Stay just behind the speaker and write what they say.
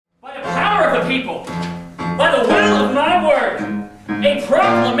people, by the will of my word, a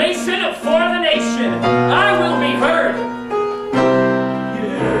proclamation for the nation, I will be heard.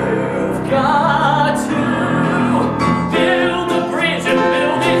 You've got to build a bridge and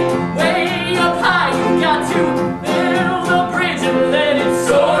build it way up high. You've got to build a bridge and let it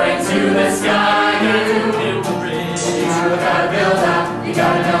soar into the sky. You build a bridge. You gotta build up. You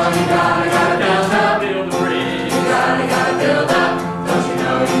gotta know. You gotta build up. Build a bridge. You gotta build up. Don't you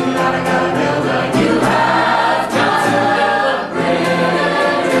know you gotta build up. You have got to build a bridge.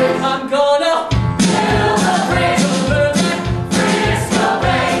 I'm gonna build a bridge over that Frisco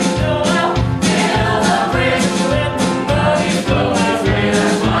Bay. Build a bridge and let the money flow this way.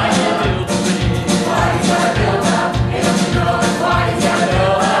 That's why you build a bridge. Why you gotta build up? Hey, don't you know that's why you gotta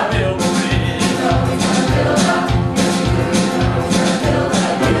build up? Build a bridge. You know you gotta build up. Yes, you do. You know you gotta build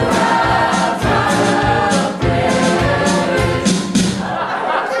up. You have got a bridge.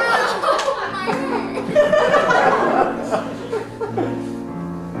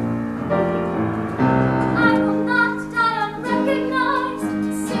 I will not die unrecognized,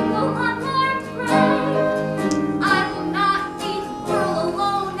 single unmarked grave. I will not leave the world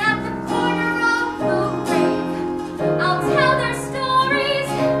alone at the corner of the grave. I'll tell their stories,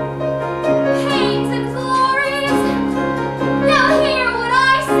 pains and glories. Now hear what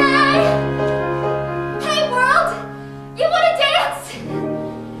I say. Hey world, you wanna dance?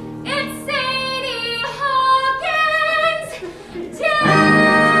 It's Sadie Hawkins'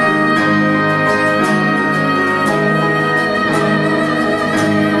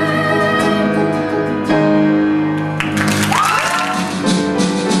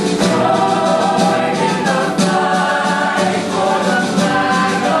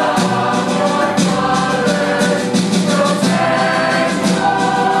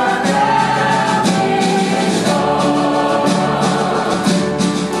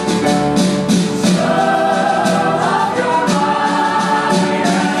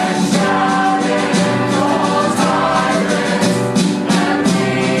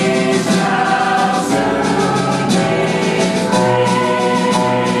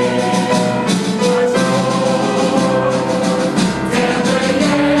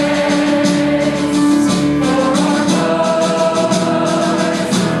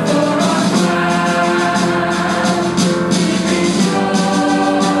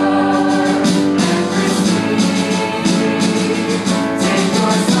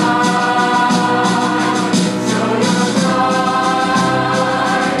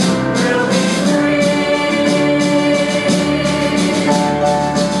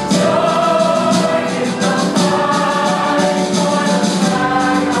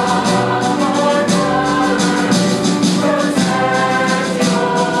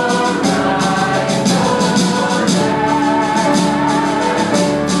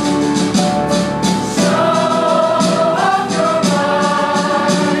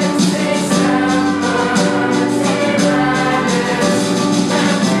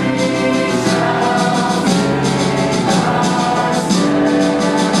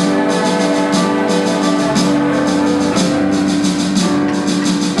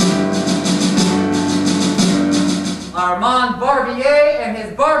 Armand Barbier and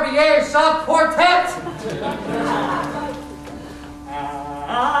his Barbier Shop Quartet.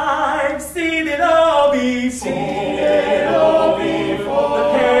 I've seen it all before. The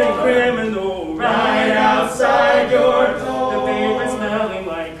petty criminal right outside your door. The paper smelling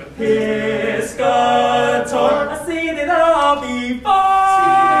like a piscator. I've seen it all before.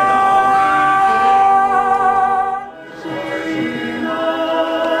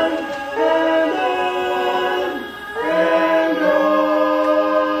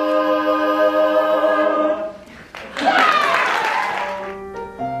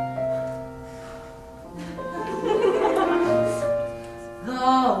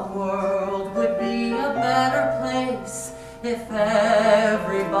 If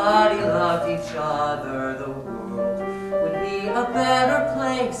everybody loved each other, the world would be a better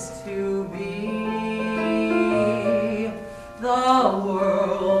place to be. The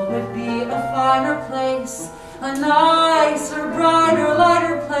world would be a finer place, a nicer, brighter,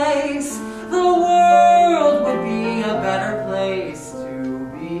 lighter place. The world would be a better place to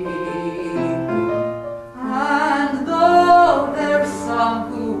be. And though there's some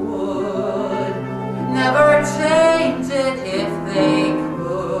who would never change it if they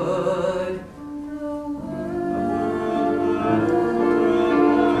could.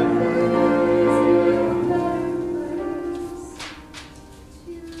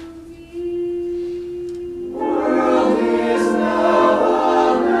 World is now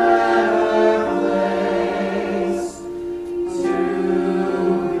a better place.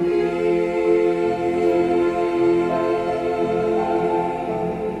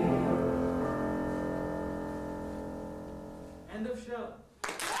 End of show.